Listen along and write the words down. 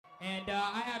And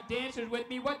I have dancers with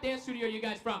me. What dance studio are you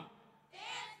guys from? Dance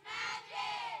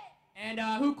Magic! And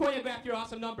who choreographed your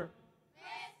awesome number? Miss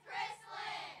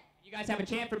Chrislyn! You guys have a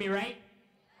chant for me, right? 3,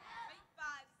 5,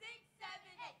 6, 7,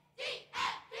 8.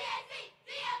 D-F-B-A-C!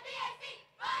 D-F-B-A-C!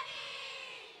 Bunny!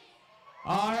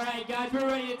 All right, guys, we're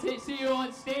ready to see you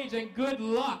on stage, and good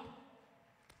luck.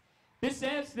 This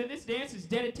dance is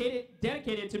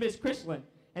dedicated to Miss Chrislyn,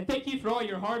 and thank you for all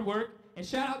your hard work. And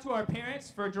shout out to our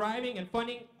parents for driving and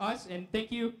funding us, and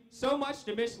thank you so much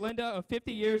to Miss Linda of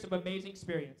 50 years of amazing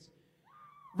experience.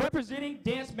 Representing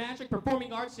Dance Magic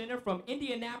Performing Arts Center from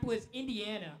Indianapolis,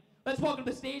 Indiana, let's welcome to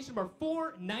the stage number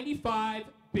 495,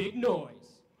 Big Noise.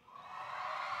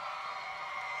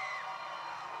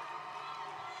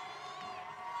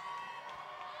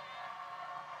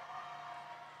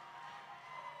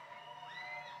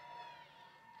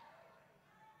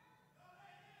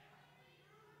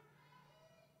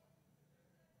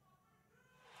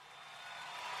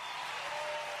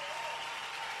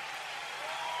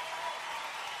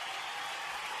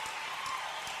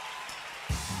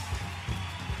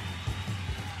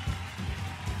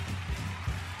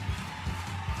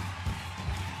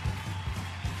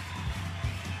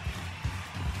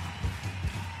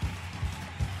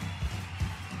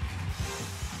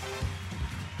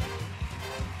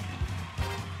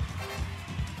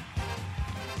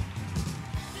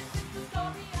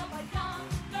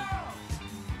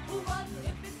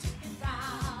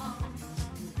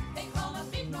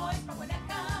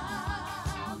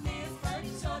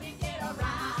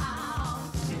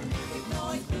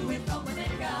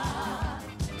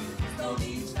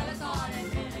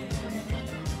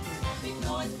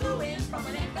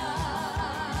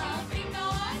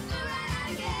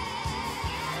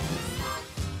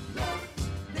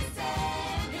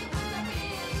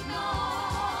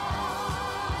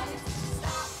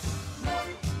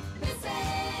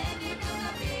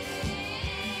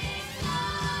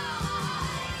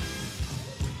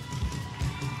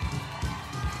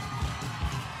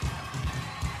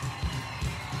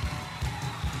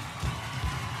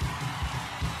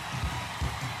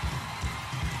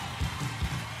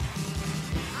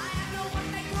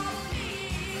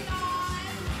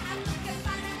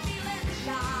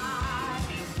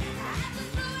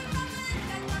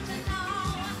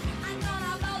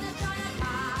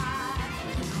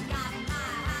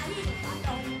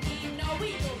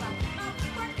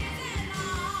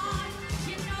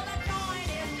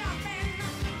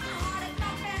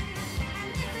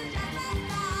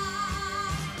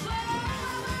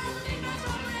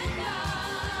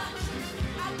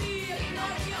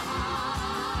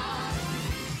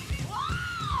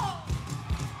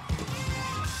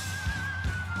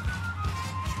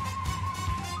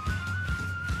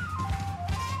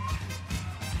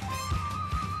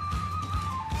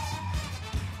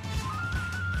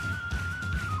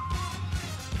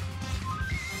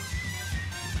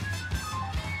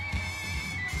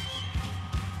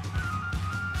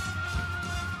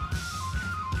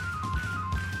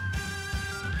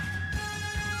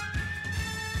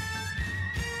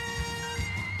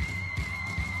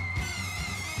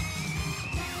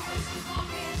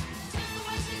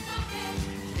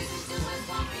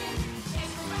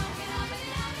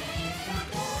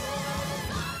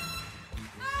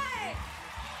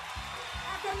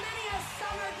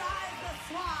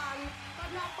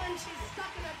 She's stuck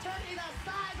in a turkey the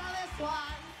size of this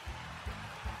one.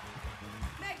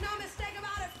 Make no mistake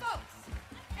about it, folks.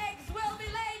 Eggs will be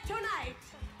laid tonight.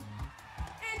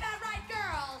 Ain't that right,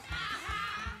 girls?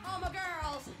 Oh, my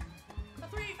girls. The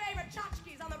 3 favorite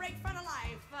tchotchkes on the right front of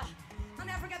life. I'll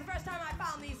never forget the first time I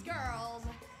found these girls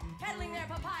peddling their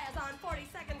papayas on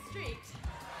 42nd Street.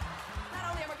 Not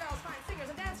only are my girls fine singers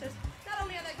and dancers, not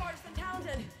only are they gorgeous and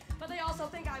talented, but they also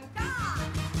think I'm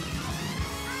God.